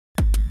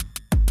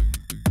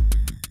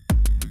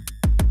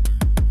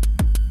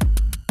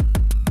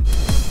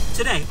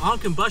Today on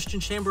Combustion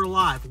Chamber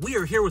Live, we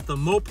are here with the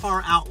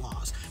Mopar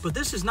Outlaws. But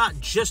this is not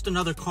just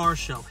another car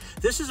show.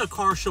 This is a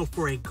car show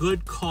for a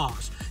good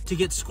cause, to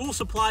get school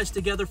supplies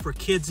together for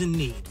kids in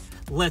need.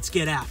 Let's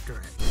get after it.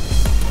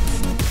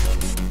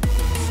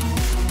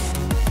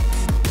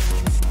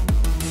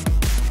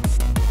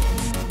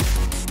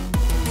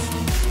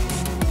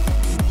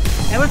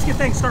 And let's get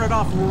things started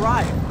off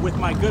right with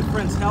my good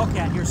friend's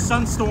Hellcat here.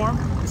 Sunstorm,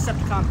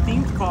 Decepticon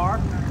themed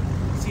car.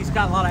 He's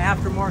got a lot of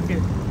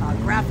aftermarket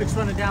graphics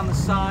running down the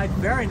side.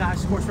 Very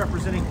nice, of course,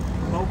 representing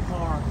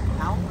Mopar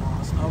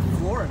Outlaws of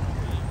Florida.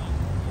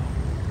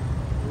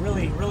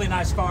 Really, really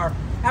nice car.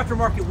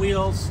 Aftermarket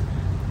wheels,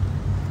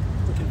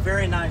 looking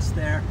very nice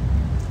there.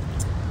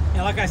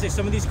 And like I say,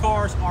 some of these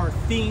cars are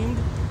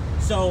themed.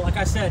 So like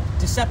I said,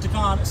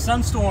 Decepticon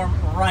Sunstorm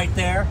right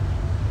there.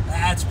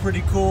 That's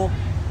pretty cool.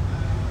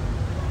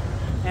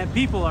 And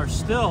people are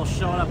still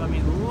showing up. I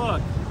mean,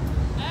 look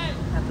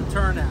at the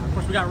turnout. Of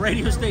course, we got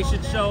radio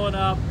stations showing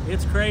up.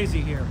 It's crazy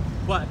here.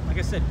 But like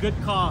I said, good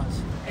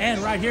cause.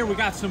 And right here, we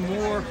got some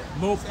more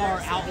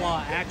Mopar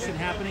Outlaw action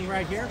happening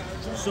right here.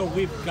 So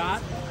we've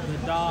got the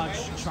Dodge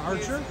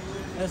Charger.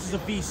 This is a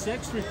V6,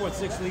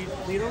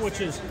 3.6 liter, which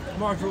is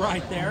marked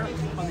right there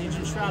on the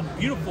engine shroud.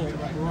 Beautiful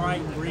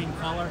bright green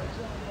color.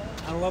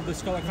 I love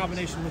this color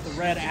combination with the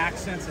red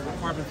accents and the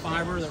carbon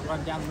fiber that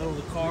run down the middle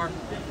of the car.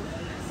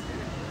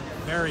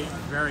 Very,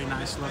 very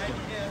nice looking.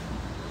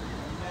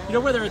 You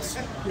know, whether it's,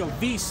 you know,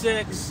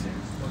 V6,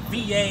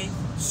 V8,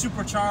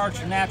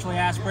 supercharged, naturally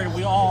aspirated,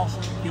 we all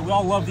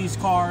love these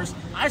cars.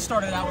 I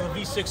started out with a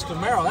V6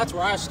 Camaro. That's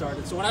where I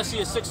started. So when I see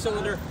a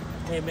 6-cylinder,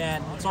 hey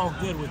man, it's all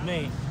good with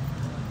me.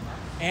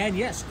 And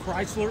yes,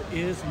 Chrysler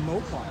is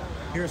Mopar.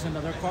 Here's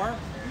another car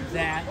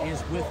that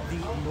is with the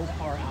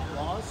Mopar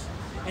Outlaws.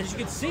 And as you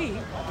can see,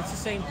 it's the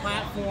same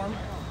platform,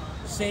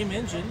 same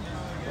engine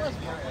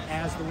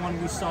as the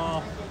one we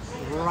saw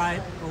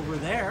right over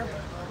there.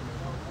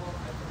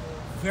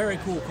 Very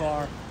cool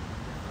car.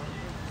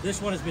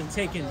 This one has been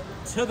taken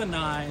to the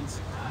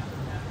nines.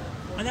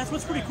 And that's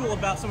what's pretty cool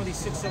about some of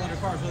these 6-cylinder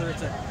cars, whether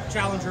it's a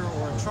Challenger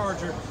or a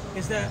Charger,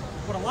 is that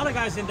what a lot of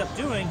guys end up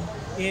doing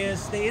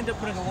is they end up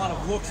putting a lot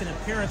of looks and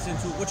appearance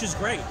into it, which is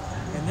great.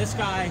 And this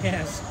guy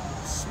has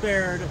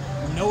spared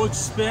no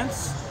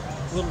expense.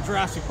 A little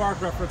Jurassic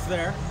Park reference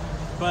there.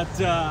 But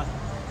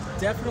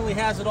definitely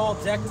has it all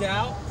decked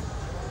out.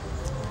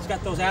 It's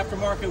got those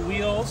aftermarket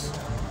wheels.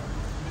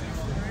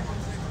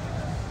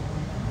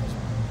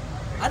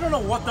 I don't know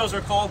what those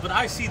are called, but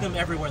I see them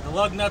everywhere. The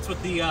lug nuts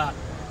with the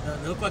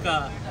they look like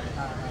an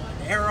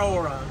arrow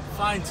or a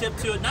fine tip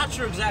to it. Not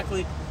sure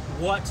exactly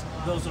what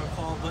those are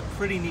called, but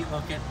pretty neat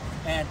looking.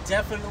 And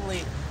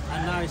definitely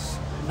a nice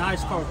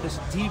car with this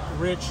deep,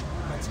 rich,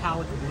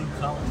 metallic blue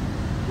color.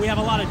 We have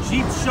a lot of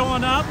Jeeps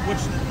showing up,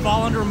 which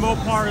fall under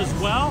Mopar as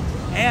well,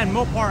 and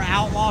Mopar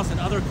Outlaws and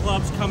other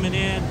clubs coming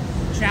in.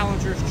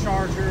 Challengers,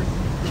 Chargers.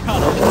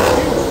 Got a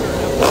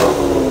huge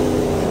turnout.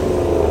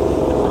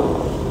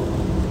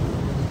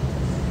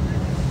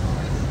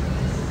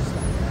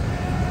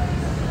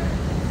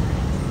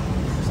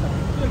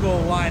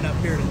 Line up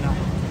here tonight.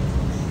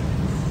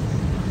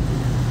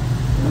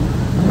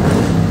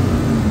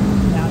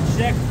 Now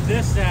check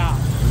this out.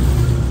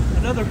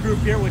 Another group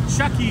here with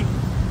Chucky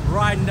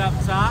riding up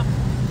top.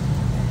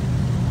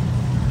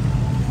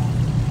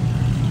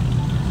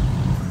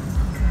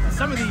 Now,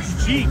 some of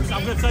these Jeeps,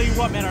 I'm going to tell you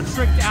what, man, are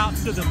tricked out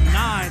to the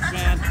nines,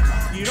 man.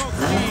 You don't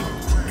see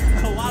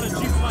a lot of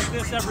Jeeps like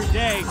this every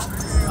day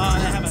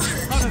that have a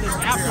ton of this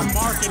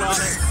aftermarket on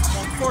it.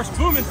 Well, of course,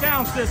 booming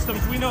sound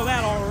systems, we know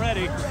that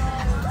already.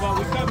 But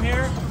we come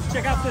here,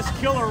 check out this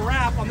killer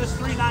wrap on this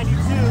 392.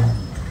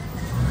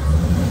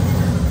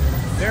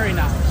 Very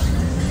nice.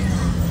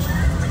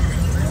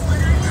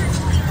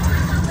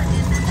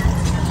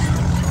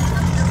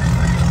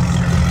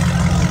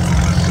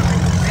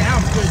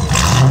 Sounds good.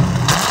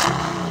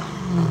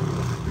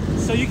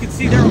 So you can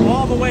see they're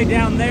all the way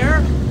down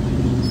there,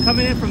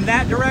 coming in from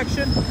that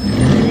direction,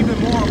 even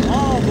more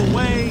all the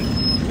way,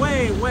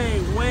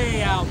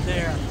 way out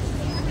there.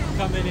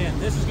 Coming in.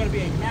 This is going to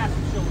be a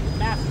massive show with a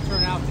massive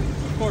turnout,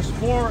 of course,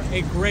 for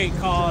a great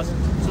cause,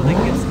 so they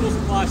can get school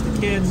supplies to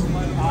kids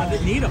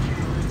that need them.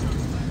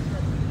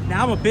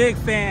 Now, I'm a big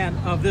fan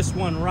of this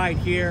one right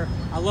here.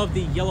 I love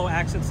the yellow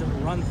accents that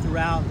run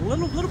throughout. A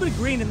little bit of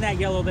green in that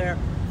yellow there.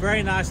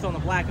 Very nice on the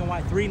black and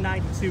white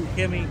 392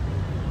 Hemi.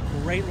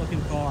 Great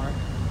looking car.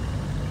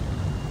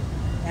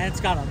 And it's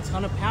got a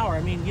ton of power.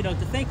 I mean, you know,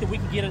 to think that we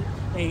can get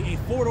a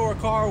four-door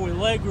car with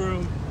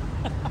legroom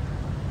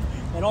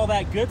and all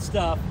that good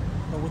stuff,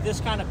 but with this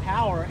kind of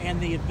power and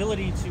the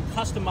ability to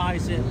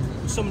customize it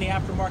with so many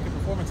aftermarket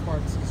performance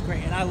parts is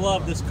great. And I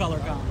love this color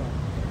combo.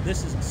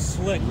 This is a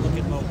slick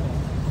looking Mopar.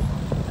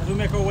 As we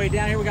make our way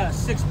down here, we got a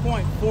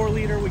 6.4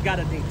 liter, we got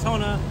a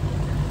Daytona,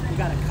 we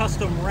got a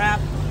custom wrap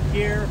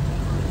here.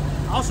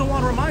 I also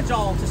want to remind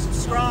y'all to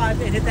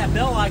subscribe and hit that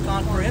bell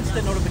icon for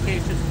instant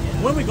notifications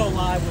when we go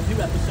live with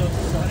new episodes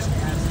such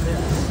as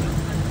this.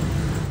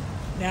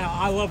 Now,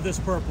 I love this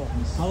purple.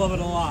 I love it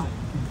a lot.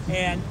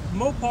 And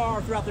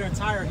Mopar, throughout their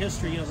entire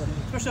history,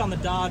 especially on the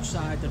Dodge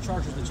side, the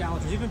Chargers, the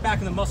Challengers, even back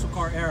in the muscle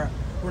car era,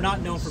 were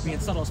not known for being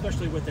subtle,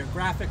 especially with their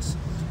graphics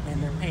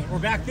and their paint. Or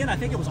back then, I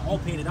think it was all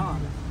painted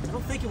on. I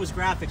don't think it was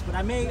graphics, but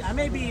I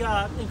may be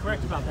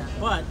incorrect about that.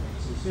 But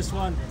this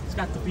one, it's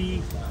got the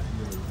B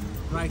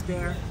right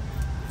there.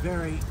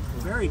 Very,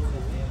 very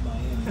cool.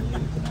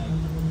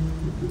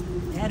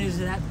 And is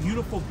that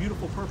beautiful,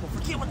 beautiful purple.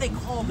 Forget what they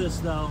call this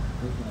though,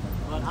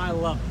 but I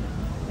love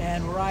it.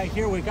 And right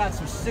here we got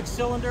some 6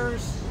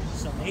 cylinders,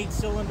 some 8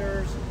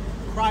 cylinders,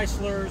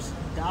 Chryslers,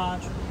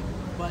 Dodge.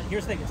 But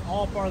here's the thing, it's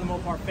all part of the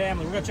Mopar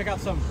family. We're gonna check out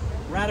some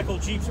Radical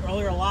Jeeps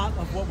earlier. A lot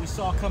of what we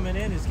saw coming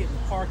in is getting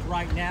parked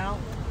right now.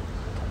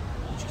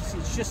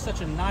 It's just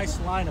such a nice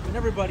lineup. And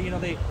everybody,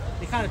 they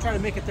kind of try to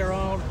make it their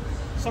own.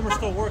 Some are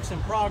still works in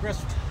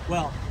progress.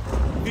 Well,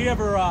 if you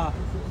ever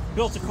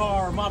built a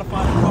car or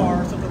modified a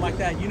car or something like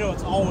that,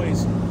 it's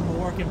always a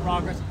work in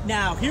progress.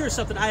 Now, here's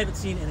something I haven't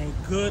seen in a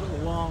good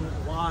long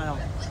while.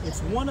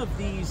 It's one of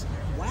these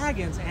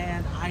wagons,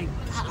 and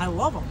I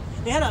love them.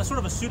 They had a sort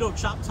of a pseudo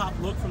chop top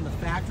look from the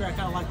factory. I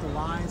kind of like the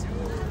lines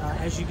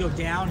as you go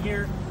down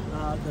here,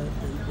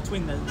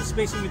 the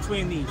spacing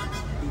between the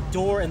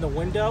door and the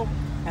window.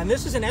 And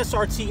this is an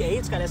SRT8.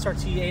 It's got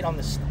SRT8 on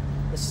the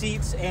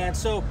seats, and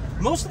so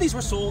most of these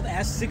were sold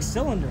as 6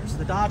 cylinders,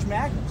 the Dodge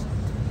Magnums.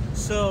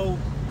 So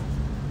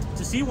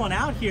to see one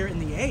out here in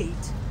the 8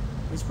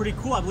 is pretty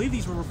cool. I believe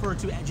these were referred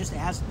to just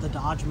as the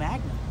Dodge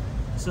Magnum.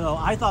 So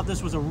I thought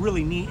this was a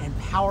really neat and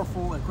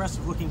powerful,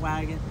 aggressive looking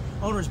wagon.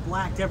 Owners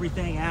blacked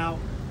everything out.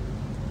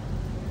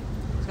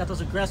 It's got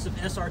those aggressive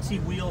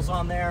SRT wheels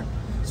on there.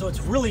 So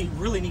it's really,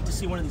 really neat to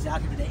see one of these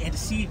out here today and to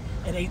see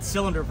an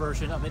 8-cylinder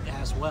version of it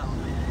as well.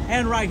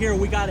 And right here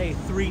we got a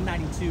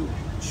 392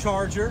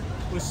 Charger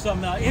with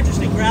some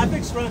interesting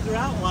graphics running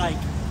throughout, like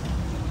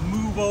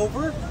move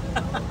over.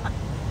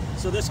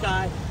 So this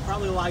guy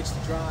probably likes to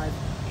drive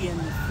in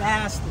the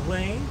fast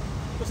lane.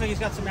 Looks like he's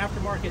got some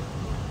aftermarket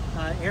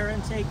air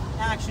intake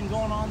action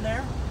going on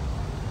there.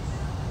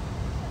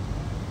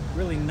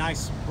 Really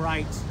nice,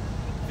 bright,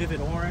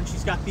 vivid orange.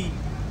 He's got the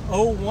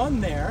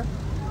 01 there.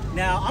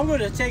 Now, I'm going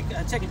to take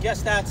a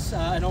guess that's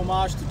an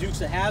homage to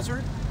Dukes of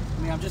Hazzard.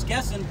 I mean, I'm just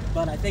guessing,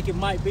 but I think it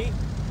might be.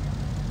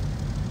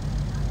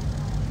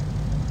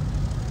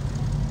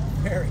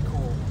 Very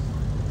cool.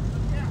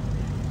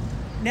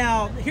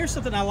 Now, here's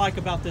something I like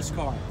about this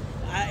car.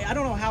 I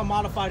don't know how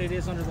modified it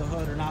is under the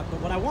hood or not,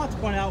 but what I want to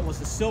point out was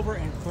the silver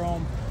and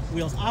chrome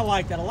wheels. I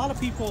like that. A lot of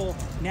people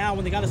now,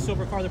 when they got a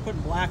silver car, they're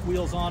putting black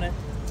wheels on it.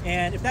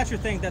 And if that's your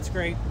thing, that's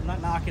great. I'm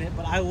not knocking it,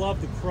 but I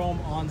love the chrome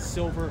on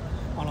silver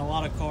on a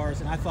lot of cars,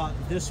 and I thought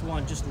this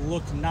one just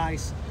looked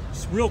nice,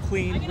 just real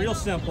clean, real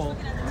simple.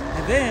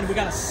 And then we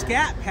got a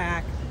Scat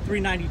Pack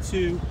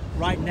 392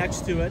 right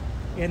next to it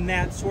in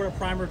that sort of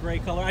primer gray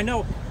color. I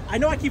know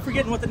I keep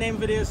forgetting what the name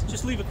of it is.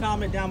 Just leave a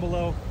comment down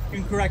below. You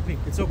can correct me.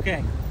 It's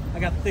okay. I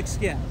got thick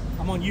skin.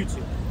 I'm on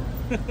YouTube.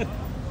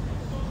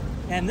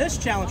 And this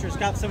Challenger's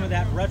got some of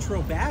that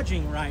retro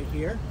badging right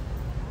here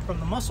from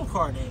the muscle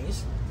car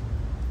days.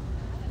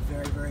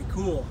 Very, very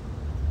cool.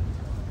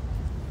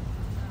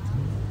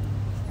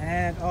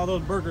 And all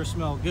those burgers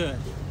smell good.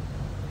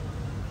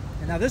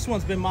 And now this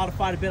one's been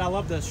modified a bit. I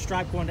love the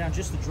stripe going down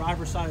just the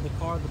driver's side of the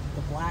car,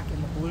 the black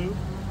and the blue.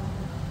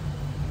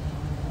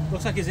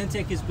 Looks like his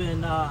intake has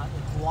been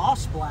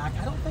gloss black.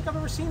 I don't think I've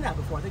ever seen that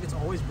before. I think it's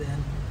always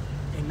been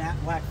a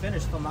matte black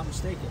finish, if I'm not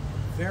mistaken.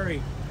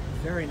 Very,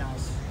 very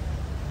nice.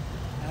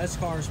 Now, this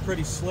car is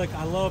pretty slick.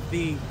 I love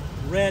the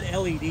red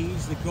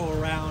LEDs that go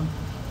around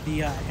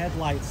the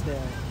headlights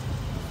there.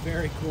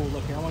 Very cool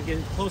looking. I want to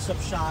get a close-up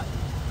shot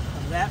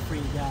of that for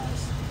you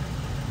guys.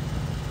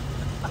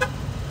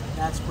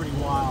 That's pretty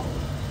wild.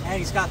 And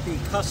he's got the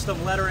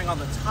custom lettering on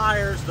the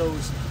tires,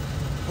 those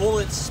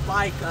bullet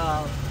spike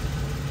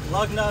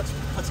lug nuts.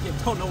 Once again,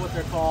 don't know what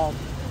they're called.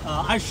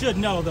 I should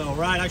know though,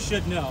 right? I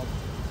should know.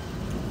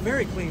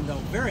 Very clean though,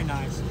 very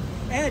nice.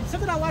 And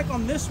something I like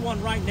on this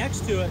one right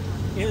next to it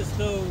is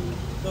those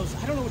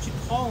I don't know what you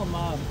call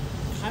them,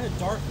 kind of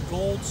dark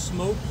gold,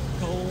 smoke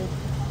gold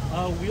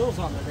wheels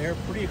on there. They're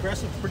pretty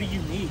aggressive, pretty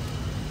unique.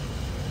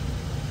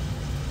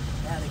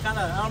 Yeah, they kind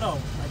of, I don't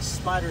know, like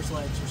spider's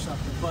legs or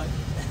something, but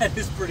that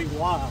is pretty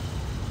wild.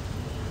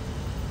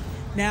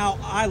 Now,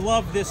 I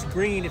love this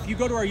green. If you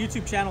go to our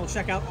YouTube channel,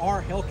 check out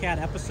our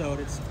Hellcat episode.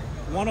 It's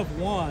one of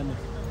one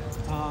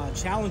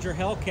Challenger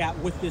Hellcat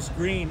with this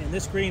green, and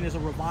this green is a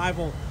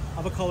revival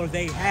of a color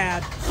they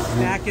had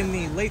back in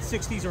the late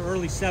 60s or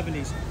early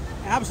 70s.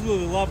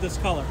 Absolutely love this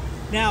color.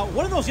 Now,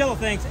 what are those yellow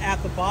things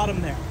at the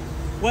bottom there?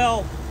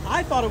 Well,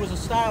 I thought it was a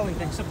styling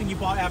thing, something you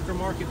bought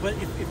aftermarket, but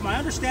if my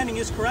understanding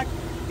is correct,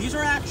 these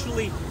are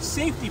actually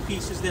safety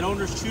pieces that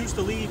owners choose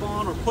to leave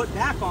on or put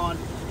back on,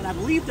 and I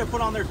believe they're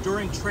put on there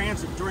during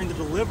transit, during the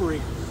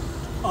delivery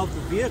of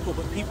the vehicle,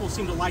 but people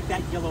seem to like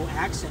that yellow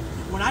accent.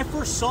 When I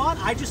first saw it,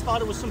 I just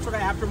thought it was some sort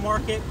of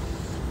aftermarket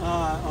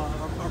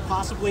or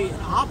possibly an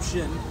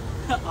option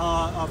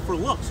for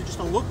looks, just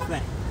a look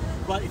thing.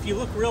 But if you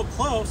look real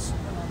close,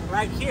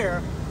 right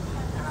here,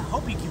 and I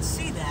hope you can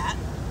see that,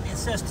 it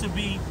says to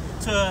be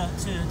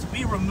to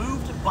be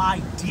removed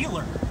by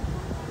dealer.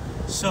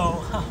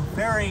 So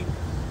very,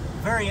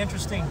 very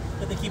interesting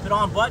that they keep it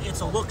on, but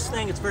it's a looks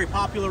thing. It's very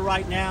popular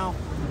right now.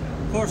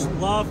 Of course,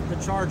 love the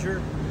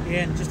Charger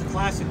in just a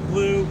classic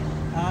blue.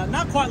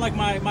 Not quite like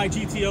my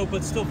GTO,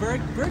 but still very,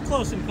 very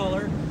close in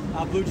color.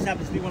 Blue just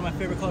happens to be one of my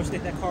favorite colors. I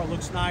think that car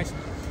looks nice.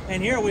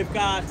 And here we've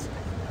got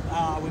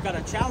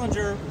a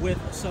Challenger with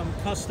some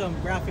custom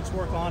graphics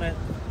work on it.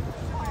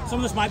 Some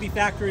of this might be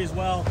factory as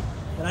well,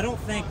 but I don't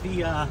think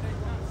the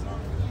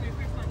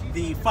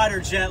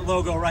fighter jet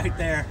logo right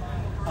there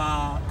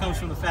comes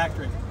from the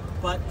factory.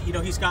 But you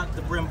know, he's got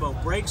the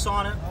Brembo brakes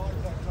on it,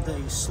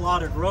 the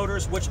slotted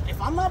rotors, which,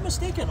 if I'm not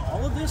mistaken,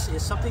 all of this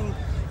is something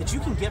that you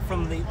can get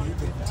from the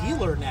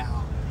dealer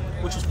now,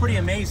 which is pretty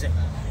amazing.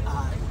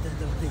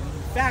 The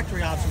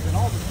factory options and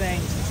all the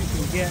things that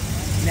you can get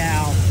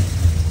now,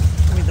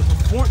 I mean, the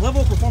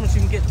level of performance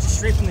you can get just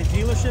straight from the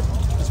dealership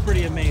is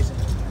pretty amazing.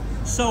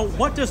 So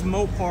what does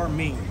Mopar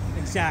mean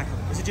exactly?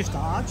 Is it just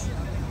Dodge,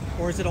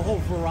 or is it a whole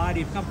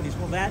variety of companies?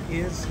 Well, that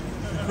is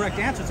the correct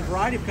answer. It's a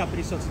variety of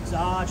companies, so it's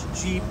Dodge,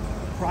 Jeep,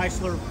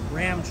 Chrysler,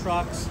 Ram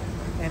trucks,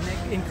 and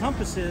it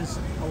encompasses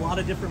a lot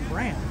of different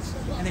brands.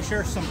 And they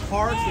share some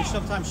parts, they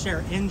sometimes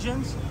share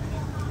engines.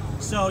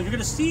 So you're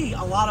gonna see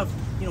a lot of,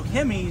 you know,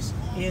 Hemis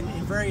in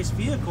various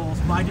vehicles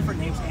by different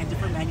names and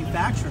different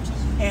manufacturers.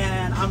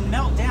 And I'm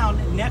now down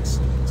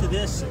next to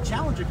this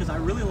Challenger because I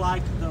really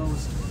like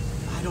those,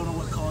 I don't know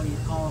what color you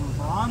call them,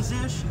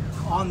 bronze-ish,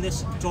 on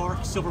this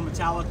dark silver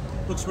metallic.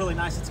 Looks really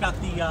nice. It's got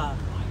the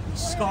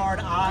scarred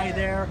eye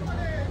there.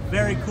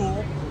 Very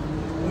cool.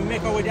 When we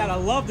make our way down, I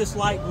love this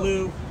light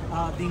blue.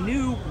 The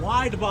new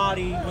wide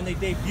body, when they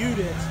debuted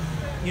it,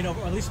 you know,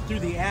 or at least through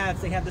the ads,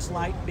 they had this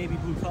light baby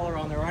blue color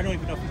on there. I don't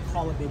even know if you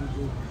call it baby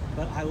blue,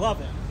 but I love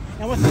it.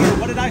 And once again,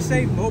 what did I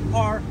say?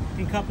 Mopar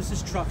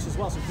encompasses trucks as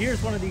well. So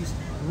here's one of these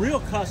real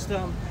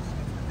custom,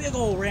 big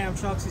old Ram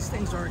trucks. These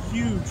things are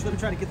huge. Let me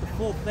try to get the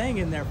full thing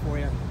in there for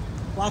you.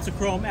 Lots of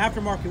chrome,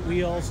 aftermarket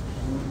wheels.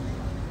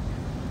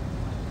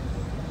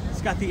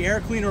 It's got the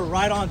air cleaner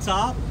right on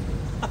top.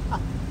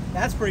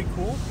 That's pretty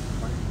cool.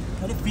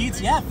 But it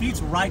feeds, yeah, it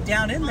feeds right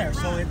down in there.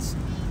 So it's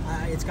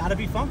got to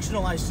be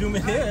functional. I assume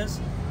it is.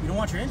 You don't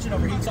want your engine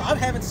overheating. So I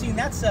haven't seen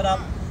that set up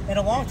in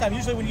a long time.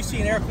 Usually when you see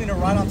an air cleaner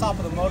right on top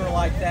of the motor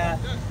like that,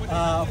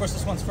 of course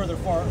this one's further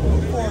forward,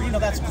 you know,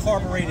 that's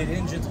carbureted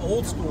engines,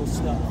 old school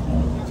stuff.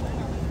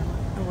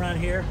 Around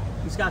here,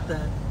 he's got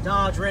the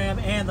Dodge Ram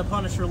and the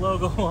Punisher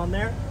logo on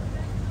there.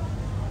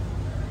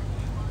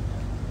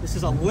 This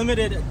is a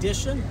limited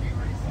edition,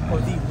 or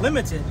the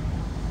limited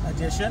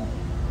edition.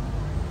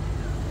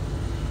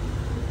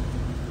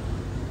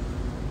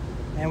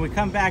 And we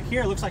come back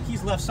here, it looks like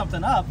he's left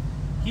something up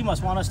he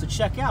must want us to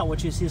check out,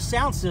 which is his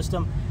sound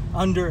system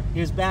under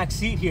his back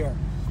seat here.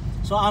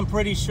 So I'm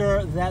pretty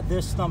sure that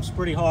this thumps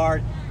pretty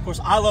hard. Of course,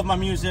 I love my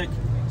music,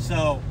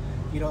 so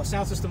you know, a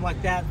sound system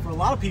like that for a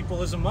lot of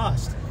people is a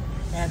must.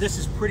 And this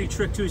is pretty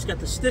trick too. He's got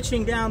the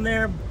stitching down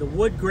there, the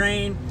wood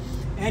grain,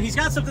 and he's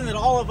got something that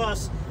all of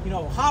us, you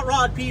know, hot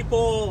rod people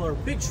or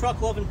big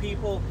truck loving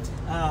people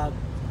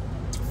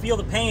feel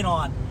the pain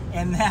on,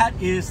 and that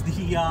is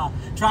the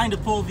trying to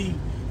pull the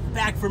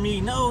back for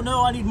me.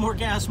 No, I need more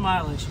gas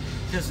mileage,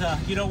 because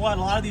you know what,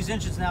 a lot of these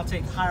engines now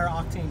take higher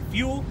octane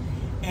fuel,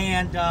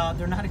 and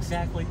they're not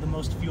exactly the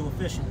most fuel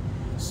efficient.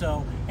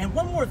 So, and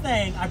one more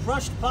thing, I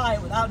brushed by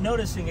it without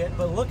noticing it,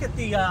 but look at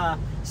the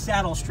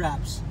saddle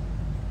straps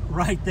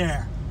right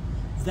there.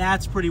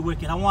 That's pretty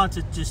wicked. I want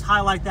to just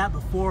highlight that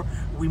before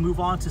we move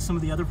on to some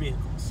of the other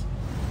vehicles.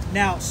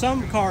 Now,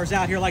 some cars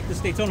out here like this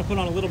Daytona put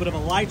on a little bit of a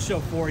light show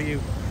for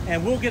you,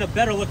 and we'll get a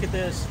better look at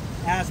this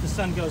as the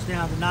sun goes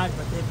down tonight,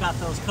 but they've got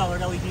those colored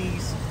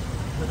LEDs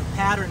with a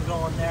pattern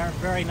going there.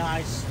 Very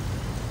nice.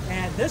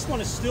 And this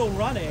one is still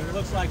running. It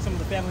looks like some of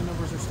the family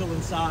members are still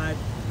inside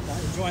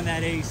enjoying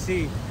that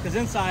AC, because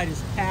inside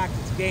is packed.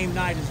 It's game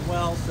night as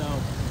well, so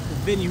the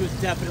venue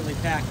is definitely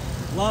packed.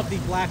 Love the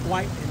black,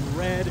 white, and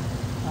red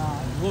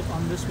look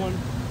on this one.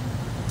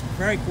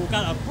 Very cool.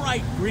 Got a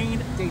bright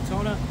green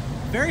Daytona,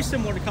 very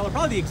similar to color,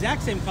 probably the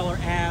exact same color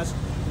as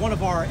one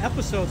of our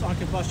episodes on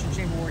Combustion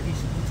Chamber, where he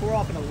tore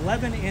off an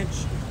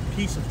 11-inch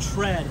piece of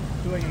tread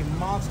doing a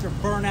monster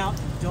burnout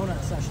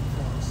donut session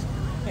for us.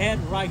 And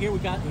right here we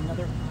got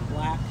another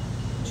black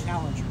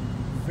Challenger.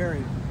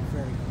 Very,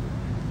 very cool.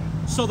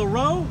 So the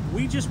row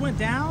we just went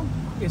down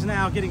is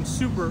now getting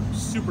super,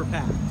 super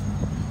packed.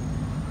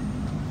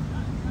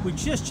 We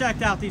just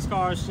checked out these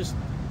cars just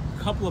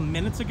a couple of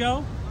minutes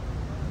ago,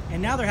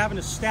 and now they're having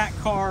to stack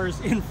cars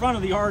in front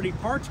of the already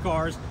parked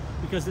cars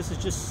because this is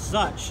just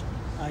such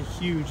a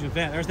huge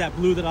event. There's that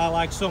blue that I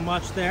like so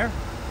much there.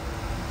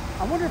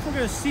 I wonder if we're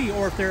going to see,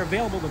 or if they're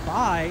available to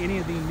buy, any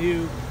of the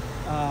new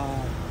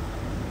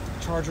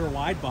Charger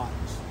wide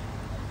bodies.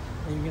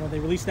 And, you know, they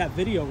released that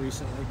video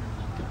recently.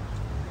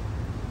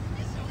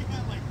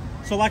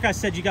 So like I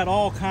said, you got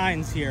all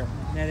kinds here.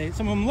 And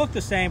some of them look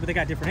the same, but they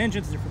got different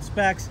engines, different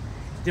specs,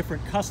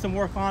 different custom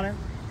work on it.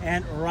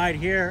 And right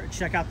here,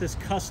 check out this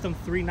custom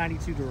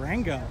 392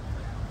 Durango.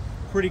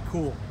 Pretty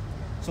cool.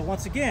 So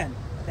once again,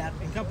 that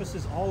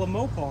encompasses all of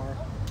Mopar.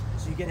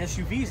 So you get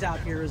SUVs out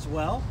here as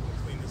well.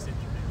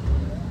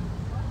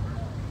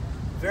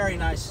 Very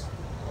nice.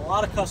 A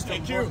lot of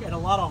custom work and a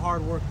lot of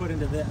hard work put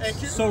into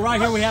this. So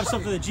right here we have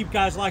something that Jeep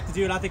guys like to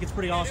do, and I think it's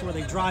pretty awesome, where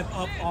they drive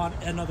up on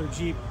another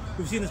Jeep.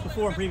 We've seen this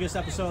before in previous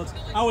episodes.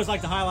 I always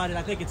like to highlight it.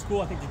 I think it's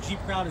cool. I think the Jeep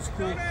crowd is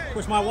cool. Of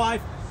course, my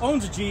wife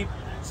owns a Jeep,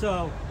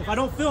 so if I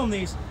don't film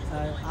these,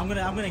 I'm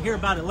gonna hear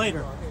about it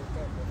later.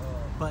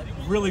 But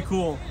really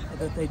cool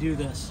that they do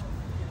this.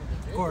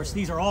 Of course,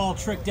 these are all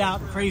tricked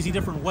out in crazy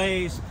different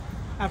ways.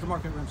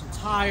 Aftermarket rims and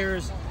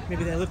tires.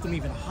 Maybe they lift them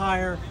even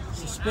higher.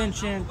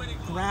 Suspension,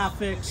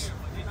 graphics,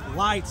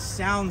 lights,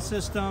 sound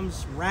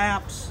systems,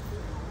 wraps,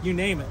 you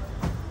name it.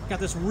 Got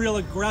this real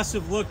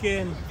aggressive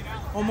looking,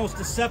 almost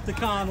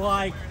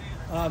Decepticon-like,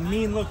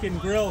 mean looking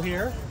grill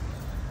here.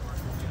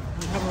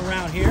 Coming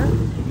around here.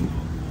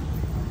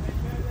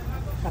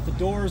 Got the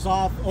doors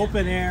off,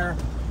 open air.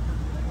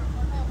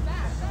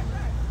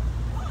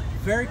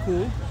 Very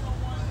cool.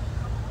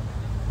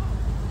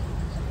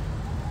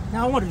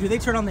 Now I wonder, do they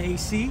turn on the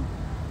AC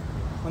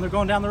when they're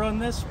going down the road in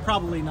this?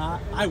 Probably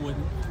not. I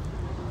wouldn't.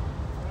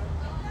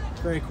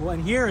 Very cool.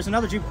 And here is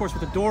another Jeep, of course,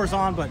 with the doors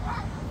on, but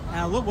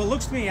look, what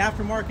looks to me,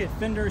 aftermarket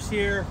fenders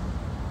here,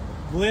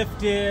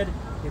 lifted.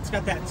 It's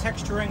got that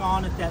texturing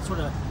on it, that sort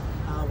of,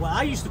 what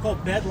I used to call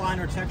bed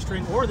liner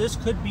texturing, or this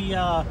could be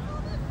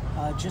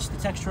just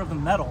the texture of the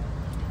metal.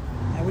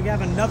 And we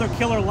have another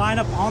killer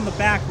lineup on the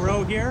back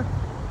row here.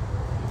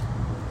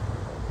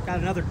 Got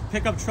another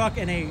pickup truck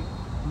in a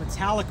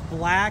metallic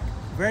black,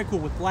 very cool,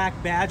 with black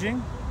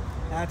badging.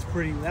 That's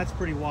pretty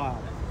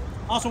wild.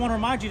 Also want to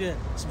remind you to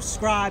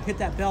subscribe, hit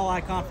that bell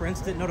icon for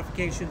instant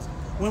notifications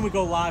when we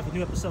go live with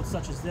new episodes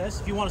such as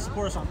this. If you want to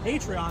support us on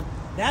Patreon,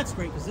 that's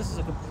great, because this is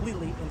a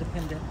completely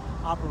independent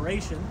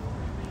operation.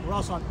 We're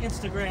also on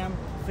Instagram,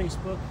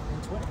 Facebook,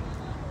 and Twitter.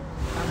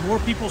 Got more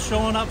people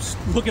showing up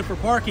looking for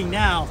parking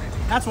now.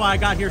 That's why I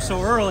got here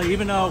so early.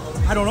 Even though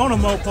I don't own a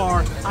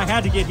Mopar, I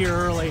had to get here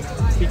early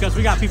because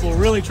we got people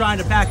really trying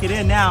to pack it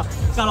in now.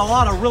 Got a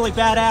lot of really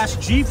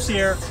badass Jeeps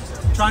here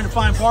trying to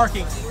find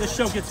parking. This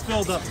show gets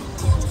filled up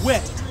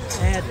quick,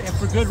 and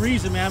for good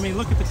reason, man. I mean,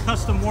 look at the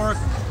custom work.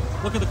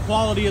 Look at the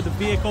quality of the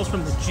vehicles,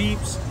 from the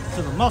Jeeps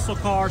to the muscle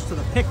cars to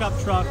the pickup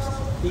trucks,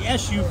 the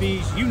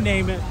SUVs, you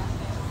name it.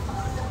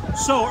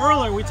 So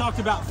earlier we talked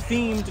about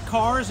themed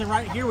cars, and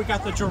right here we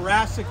got the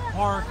Jurassic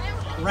Park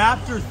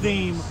Raptor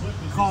theme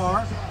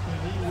car.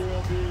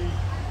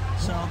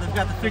 So they've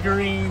got the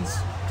figurines,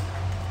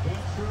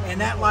 and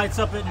that lights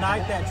up at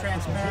night, that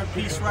transparent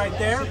piece right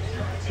there.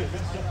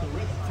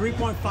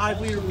 3.5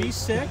 liter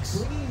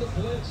V6.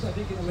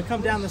 And we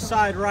come down the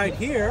side right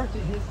here,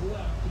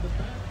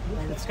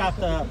 and it's got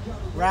the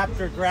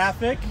Raptor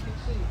graphic,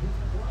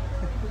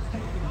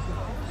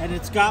 and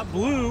it's got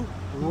blue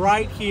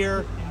right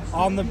here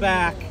on the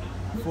back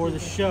for the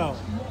show.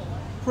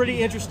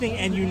 Pretty interesting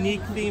and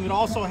unique theme. It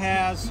also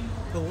has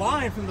the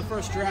line from the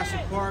first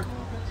Jurassic Park,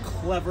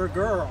 "Clever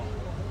Girl."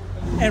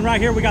 And right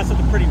here we got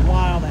something pretty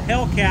wild, a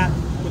Hellcat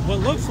with what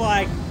looks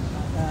like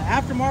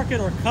aftermarket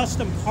or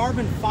custom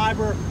carbon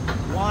fiber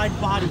wide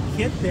body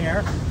kit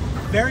there.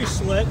 Very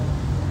slick.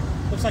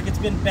 Looks like it's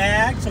been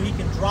bagged so he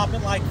can drop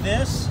it like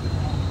this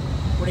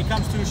when he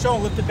comes to a show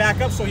and lift it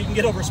back up so he can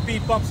get over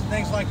speed bumps and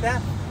things like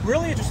that.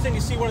 Really interesting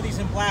to see one of these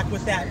in black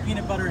with that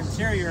peanut butter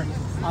interior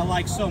I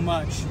like so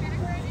much.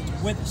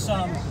 With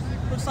some,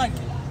 looks like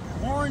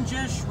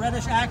orangish,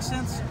 reddish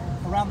accents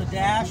around the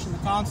dash and the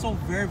console.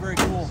 Very, very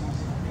cool.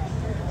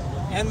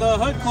 And the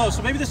hood closed.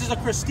 So maybe this is a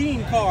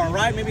Christine car,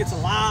 right? Maybe it's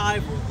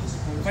alive.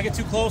 If I get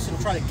too close, it'll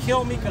try to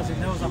kill me because it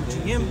knows I'm a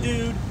GM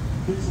dude.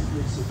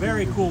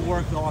 Very cool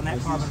work though on that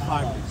carbon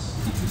fiber.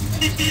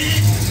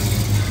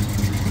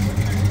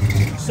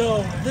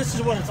 So this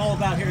is what it's all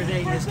about here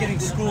today, is getting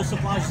school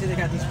supplies. You see they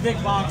got these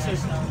big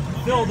boxes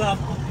filled up,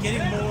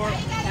 getting more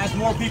as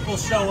more people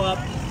show up.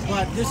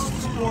 But this is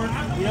to support,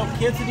 you know,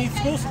 kids that need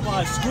school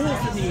supplies, schools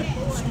that need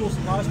school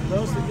supplies, for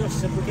those that just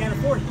simply can't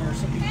afford it. There are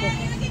some people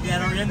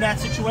that are in that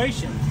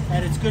situation,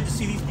 and it's good to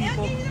see these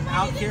people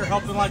out here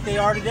helping like they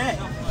are today.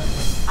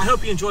 I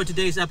hope you enjoyed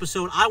today's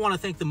episode. I want to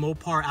thank the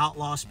Mopar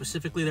Outlaws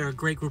specifically. They're a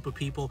great group of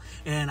people,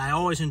 and I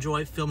always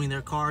enjoy filming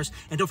their cars.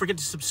 And don't forget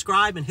to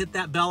subscribe and hit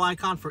that bell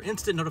icon for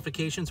instant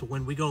notifications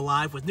when we go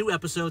live with new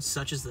episodes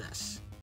such as this.